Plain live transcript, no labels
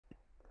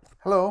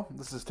Hello,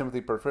 this is Timothy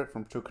Burfitt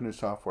from Two Canoe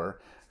Software,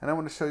 and I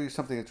want to show you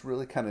something that's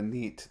really kind of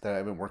neat that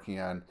I've been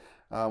working on.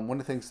 One of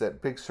the things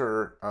that Big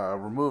Sur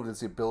removed is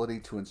the ability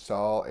to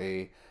install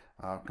a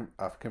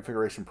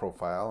configuration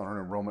profile or an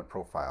enrollment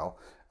profile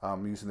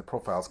using the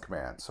profiles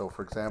command. So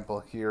for example,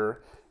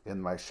 here in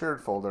my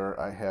shared folder,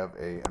 I have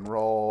a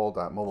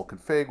enroll.mobile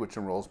config, which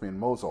enrolls me in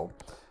Mosul.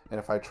 And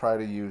if I try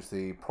to use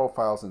the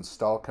profiles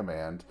install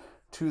command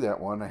to that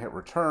one, I hit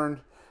return.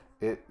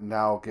 It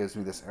now gives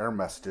me this error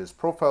messages.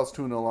 Profiles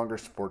 2 no longer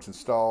supports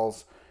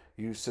installs.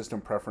 Use system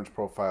preference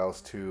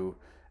profiles to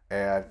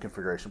add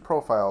configuration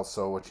profiles.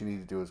 So what you need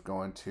to do is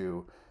go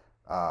into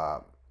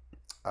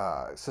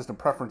system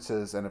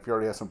preferences, and if you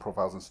already have some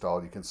profiles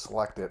installed, you can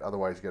select it.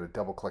 Otherwise, you got to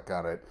double click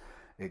on it.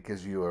 It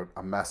gives you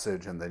a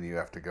message, and then you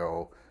have to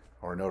go,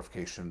 or a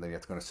notification, then you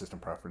have to go to system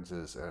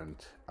preferences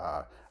and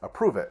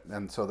approve it.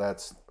 And so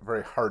that's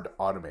very hard to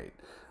automate.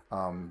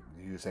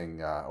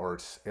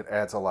 It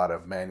adds a lot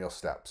of manual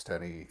steps to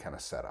any kind of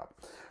setup.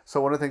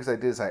 So one of the things I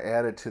did is I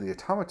added to the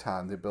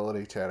automaton the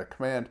ability to add a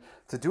command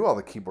to do all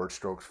the keyboard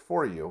strokes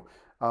for you.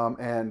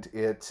 And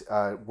it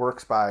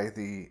works by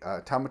the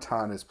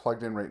automaton is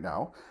plugged in right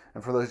now.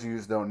 And for those of you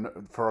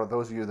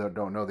that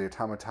don't know, the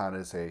automaton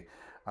is a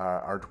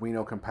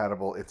Arduino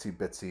compatible itsy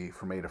bitsy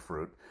from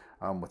Adafruit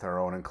with our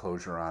own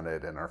enclosure on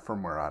it and our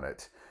firmware on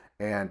it.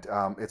 And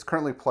it's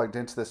currently plugged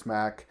into this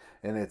Mac,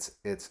 and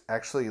it's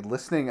actually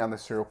listening on the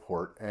serial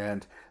port.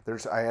 And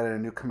I added a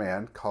new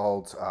command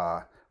called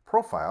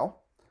profile,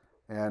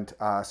 and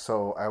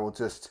so I will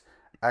just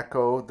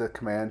echo the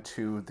command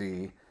to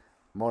the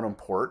modem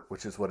port,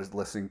 which is what it's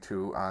listening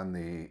to on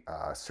the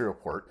serial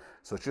port.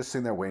 So it's just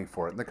sitting there waiting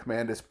for it. And the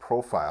command is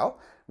profile,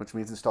 which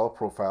means install a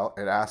profile.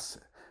 It asks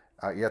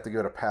you have to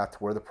give it a path to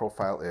where the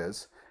profile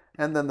is,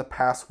 and then the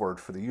password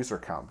for the user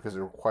account, because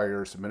it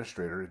requires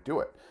administrator to do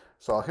it.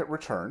 So I'll hit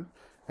return,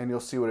 and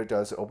you'll see what it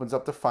does. It opens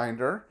up the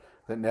Finder,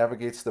 that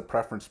navigates to the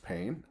preference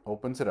pane,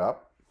 opens it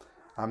up.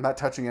 I'm not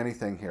touching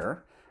anything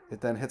here. It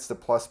then hits the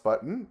plus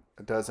button.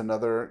 It does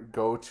another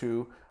go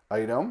to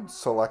item,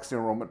 selects the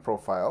enrollment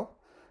profile,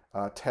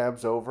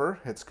 tabs over,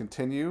 hits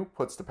continue,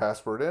 puts the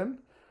password in,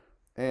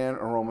 and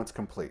enrollment's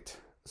complete.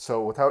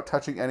 So without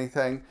touching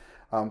anything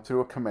through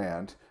a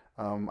command,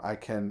 I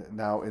can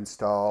now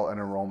install an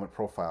enrollment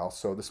profile.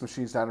 So this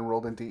machine's not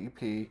enrolled in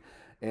DEP,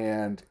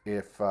 and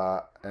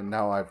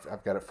now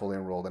I've got it fully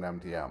enrolled in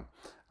MDM.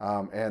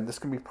 And this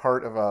can be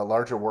part of a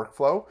larger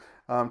workflow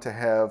to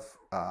have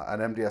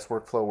an MDS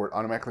workflow where it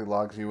automatically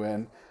logs you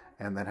in,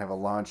 and then have a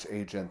launch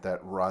agent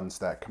that runs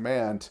that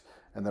command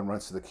and then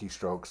runs through the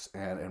keystrokes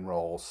and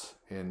enrolls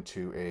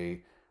into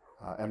a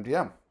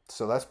MDM.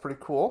 So that's pretty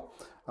cool.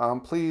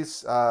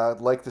 Please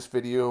like this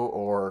video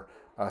or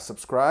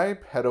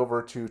subscribe. Head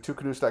over to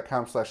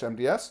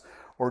twocanoes.com/MDS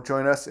or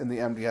join us in the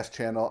MDS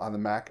channel on the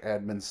Mac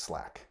Admin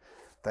Slack.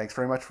 Thanks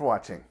very much for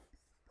watching.